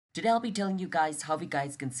Today I'll be telling you guys how you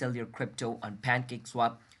guys can sell your crypto on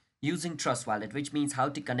Pancakeswap using Trust Wallet, which means how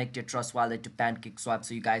to connect your Trust Wallet to Pancakeswap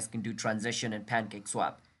so you guys can do transaction in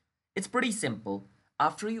Pancakeswap. It's pretty simple.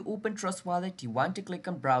 After you open Trust Wallet, you want to click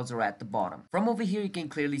on browser at the bottom. From over here, you can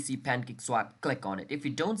clearly see Pancakeswap. Click on it. If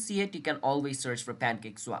you don't see it, you can always search for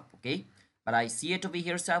Pancakeswap, okay? But I see it over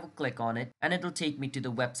here, so I will click on it and it'll take me to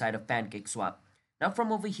the website of Pancakeswap. Now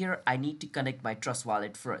from over here, I need to connect my Trust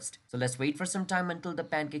Wallet first. So let's wait for some time until the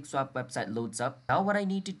Pancakeswap website loads up. Now what I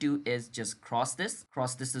need to do is just cross this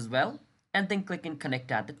as well, and then click and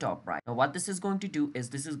connect at the top right. Now what this is going to do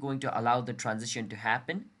is this is going to allow the transition to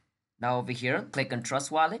happen. Now over here, click on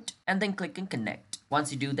Trust Wallet and then click and connect.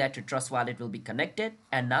 Once you do that, your Trust Wallet will be connected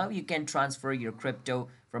and now you can transfer your crypto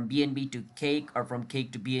from BNB to Cake or from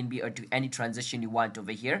Cake to BNB or to any transition you want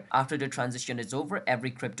over here. After the transition is over, every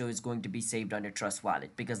crypto is going to be saved on your Trust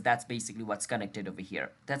Wallet because that's basically what's connected over here.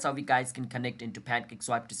 That's how you guys can connect into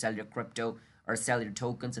Pancakeswap to sell your crypto or sell your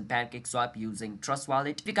tokens in Pancakeswap using Trust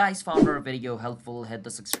Wallet. If you guys found our video helpful, hit the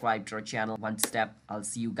subscribe to our channel one step. I'll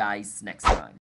see you guys next time.